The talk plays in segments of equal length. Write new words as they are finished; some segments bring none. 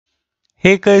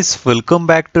Hey guys, welcome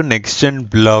back to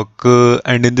NextGenBlogger,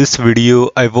 and in this video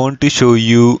I want to show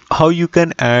you how you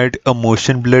can add a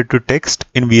motion blur to text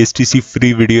in VSDC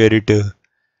free video editor.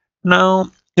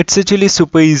 Now it's actually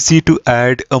super easy to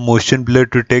add a motion blur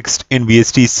to text in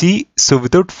VSDC, so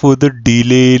without further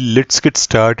delay let's get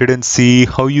started and see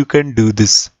how you can do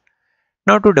this.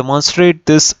 Now to demonstrate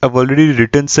this, I've already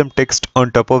written some text on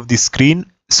top of the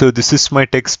screen, so this is my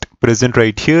text present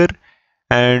right here.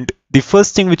 And the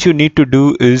first thing which you need to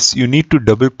do is you need to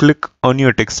double click on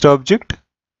your text object.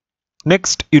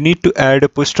 Next, you need to add a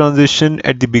push transition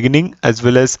at the beginning as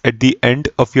well as at the end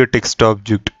of your text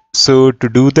object. So to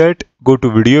do that, go to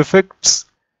video effects,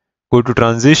 go to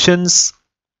transitions,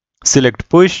 select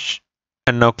push,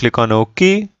 and now click on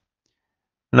OK.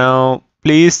 Now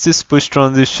place this push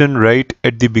transition right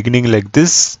at the beginning like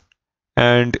this,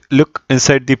 and look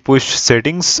inside the push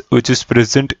settings which is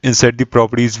present inside the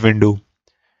properties window.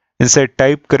 Inside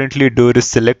type, currently door is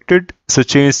selected, so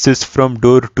change this from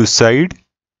door to side.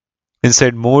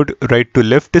 Inside mode, right to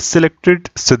left is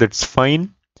selected, so that's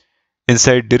fine.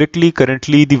 Inside directly,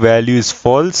 currently the value is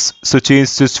false, so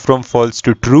change this from false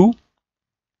to true.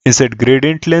 Inside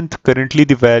gradient length, currently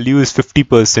the value is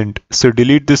 50%, so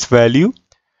delete this value,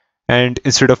 and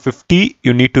instead of 50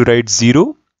 you need to write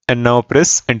 0, and now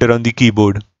press enter on the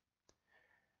keyboard.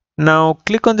 Now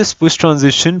click on this push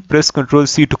transition, press Ctrl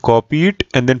C to copy it,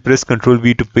 and then press Ctrl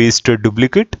V to paste a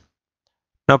duplicate.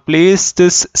 Now place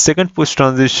this second push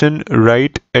transition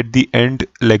right at the end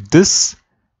like this,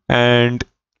 and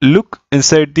look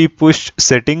inside the push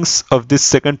settings of this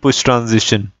second push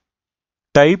transition.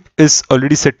 Type is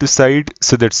already set to side,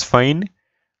 so that's fine.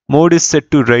 Mode is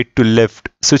set to right to left,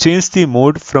 so change the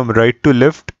mode from right to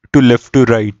left to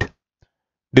right.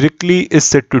 Directly is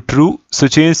set to true, so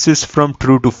change this from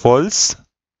true to false.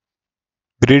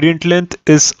 Gradient length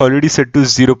is already set to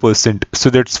 0%, so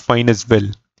that's fine as well.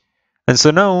 And so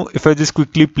now if I just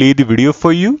quickly play the video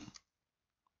for you.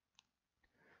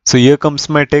 So here comes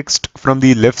my text from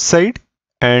the left side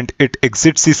and it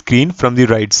exits the screen from the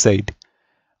right side.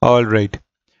 Alright.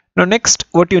 Now next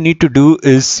what you need to do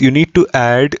is you need to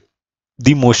add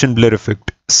the motion blur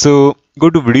effect. So go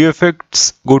to video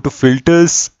effects, go to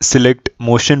filters, select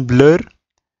motion blur,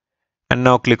 and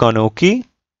now click on OK.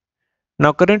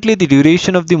 Now currently the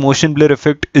duration of the motion blur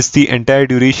effect is the entire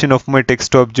duration of my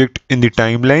text object in the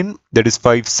timeline, that is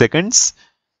 5 seconds.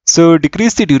 So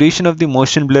decrease the duration of the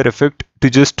motion blur effect to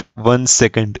just 1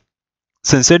 second.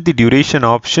 So inside the duration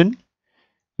option,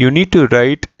 you need to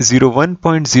write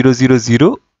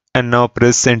 01.000 and now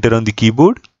press enter on the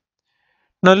keyboard.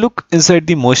 Now look inside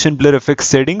the motion blur effect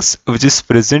settings which is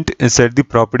present inside the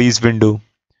properties window.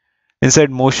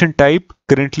 Inside motion type,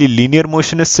 currently linear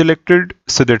motion is selected,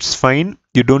 so that's fine.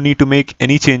 You don't need to make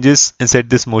any changes inside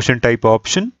this motion type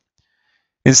option.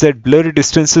 Inside blur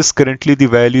distances, currently the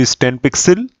value is 10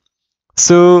 pixel.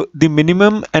 So the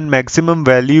minimum and maximum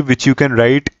value which you can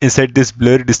write inside this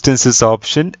blur distances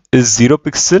option is 0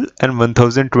 pixel and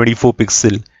 1024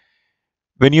 pixel.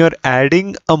 When you are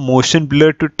adding a motion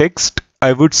blur to text,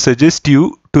 I would suggest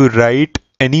you to write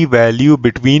any value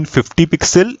between 50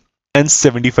 pixel and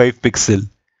 75 pixel.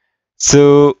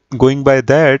 So going by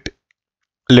that,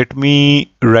 let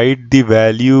me write the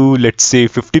value, let's say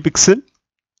 50 pixel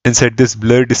inside this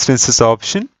blur distances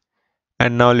option,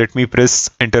 and now let me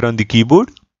press enter on the keyboard.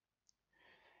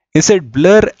 Inside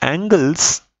blur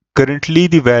angles, currently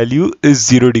the value is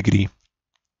 0 degree.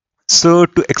 So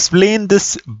to explain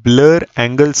this blur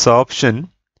angles option,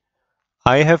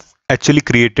 I have actually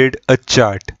created a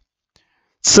chart.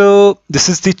 So this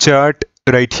is the chart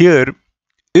right here.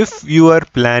 If you are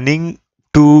planning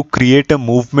to create a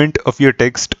movement of your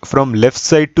text from left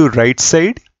side to right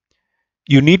side,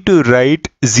 you need to write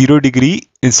 0 degree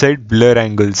inside blur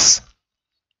angles.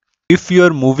 If you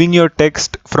are moving your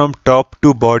text from top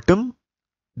to bottom,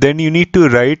 then you need to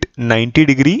write 90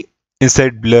 degree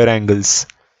inside blur angles.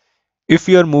 If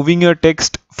you are moving your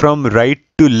text from right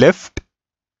to left,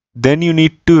 then you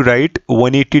need to write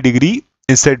 180 degree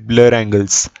inside blur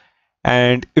angles.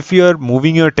 And if you are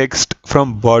moving your text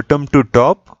from bottom to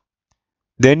top,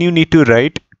 then you need to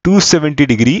write 270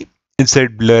 degree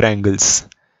inside blur angles.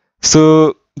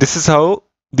 So this is how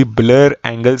the blur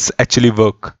angles actually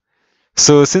work.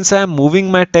 So since I am moving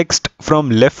my text from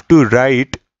left to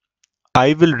right,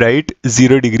 I will write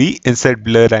 0 degree inside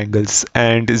blur angles,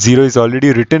 and 0 is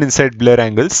already written inside blur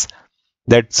angles.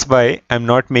 That's why I'm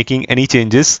not making any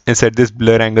changes inside this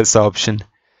blur angles option.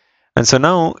 And so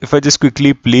now if I just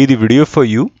quickly play the video for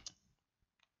you.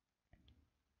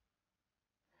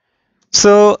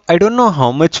 So I don't know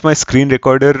how much my screen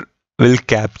recorder will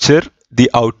capture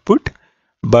the output,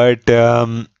 but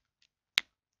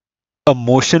a a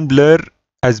motion blur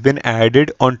has been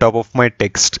added on top of my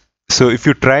text. So if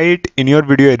you try it in your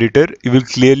video editor, you will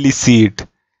clearly see it.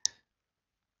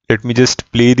 Let me just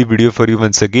play the video for you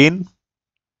once again.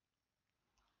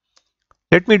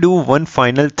 Let me do one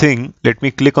final thing. Let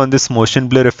me click on this motion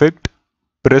blur effect,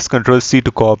 press Ctrl C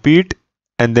to copy it,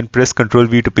 and then press Ctrl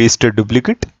V to paste a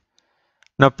duplicate.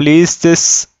 Now place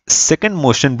this second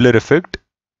motion blur effect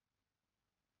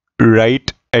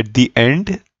right at the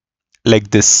end like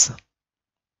this.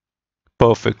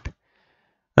 Perfect.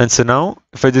 And so now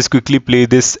if I just quickly play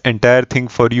this entire thing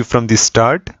for you from the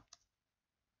start.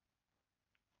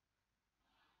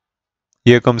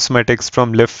 Here comes my text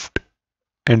from left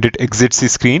and it exits the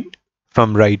screen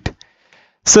from right.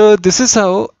 So this is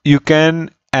how you can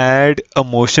add a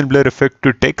motion blur effect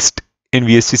to text in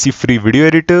VSDC free video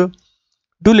editor.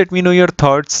 Do let me know your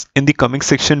thoughts in the comment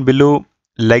section below.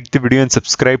 Like the video and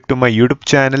subscribe to my YouTube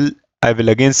channel. I will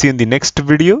again see you in the next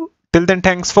video. Till then,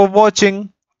 thanks for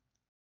watching.